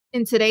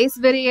In today's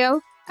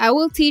video, I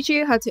will teach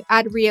you how to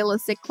add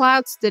realistic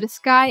clouds to the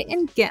sky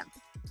in GIMP.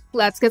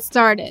 Let's get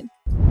started.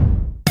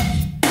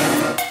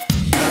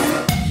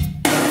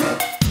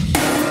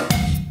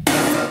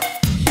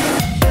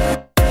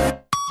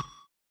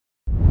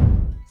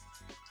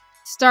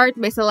 Start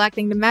by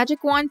selecting the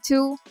Magic Wand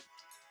tool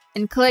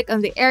and click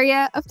on the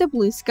area of the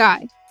blue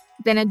sky.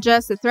 Then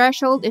adjust the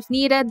threshold if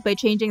needed by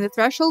changing the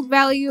threshold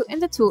value in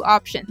the tool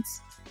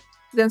options.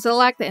 Then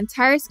select the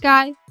entire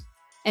sky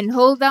and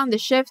hold down the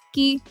Shift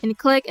key and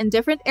click in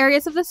different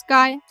areas of the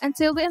sky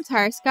until the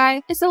entire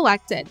sky is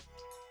selected.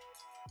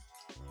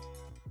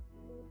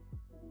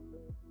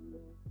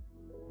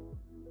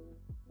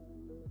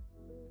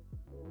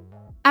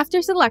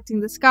 After selecting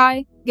the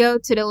sky, go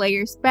to the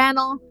Layers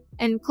panel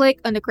and click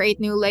on the Create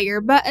New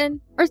Layer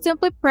button or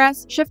simply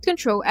press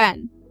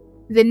Shift-Ctrl-N.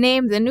 Then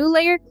name the new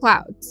layer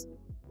Clouds.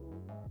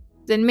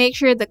 Then make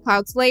sure the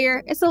Clouds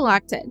layer is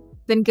selected.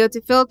 Then go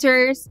to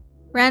Filters,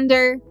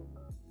 Render,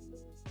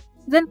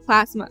 then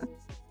Plasma.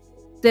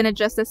 Then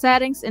adjust the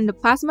settings in the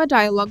Plasma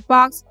dialog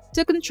box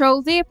to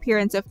control the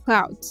appearance of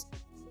clouds.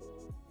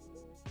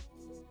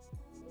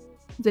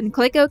 Then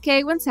click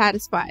OK when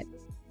satisfied.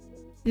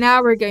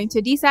 Now we're going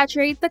to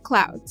desaturate the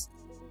clouds.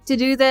 To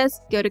do this,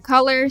 go to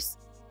Colors,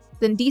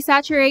 then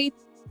Desaturate,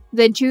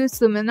 then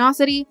choose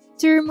Luminosity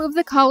to remove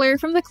the color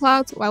from the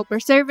clouds while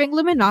preserving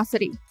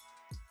luminosity.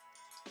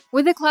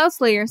 With the clouds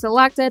layer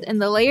selected in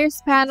the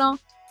Layers panel,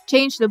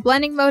 change the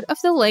blending mode of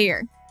the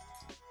layer.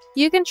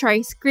 You can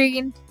try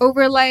Screen,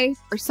 Overlay,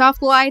 or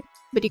Soft Light,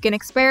 but you can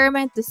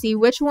experiment to see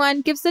which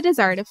one gives the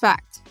desired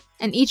effect.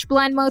 And each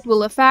blend mode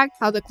will affect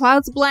how the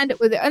clouds blend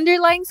with the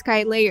underlying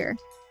sky layer.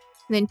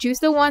 Then choose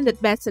the one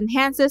that best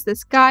enhances the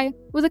sky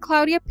with a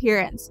cloudy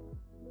appearance.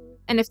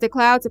 And if the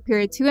clouds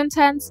appear too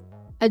intense,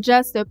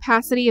 adjust the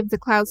opacity of the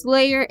clouds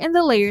layer in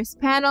the Layers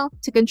panel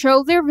to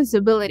control their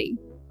visibility.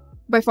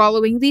 By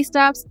following these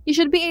steps, you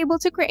should be able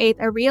to create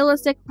a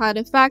realistic cloud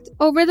effect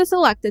over the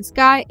selected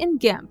sky in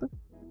GIMP.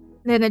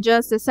 Then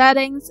adjust the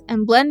settings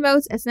and blend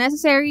modes as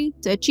necessary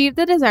to achieve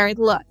the desired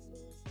look.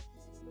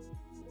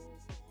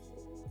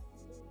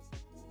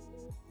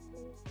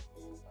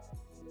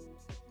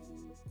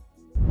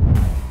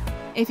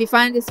 If you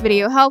find this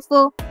video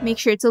helpful, make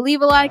sure to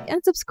leave a like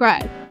and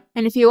subscribe.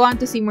 And if you want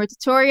to see more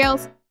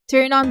tutorials,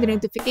 turn on the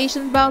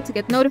notification bell to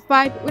get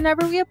notified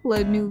whenever we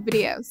upload new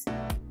videos.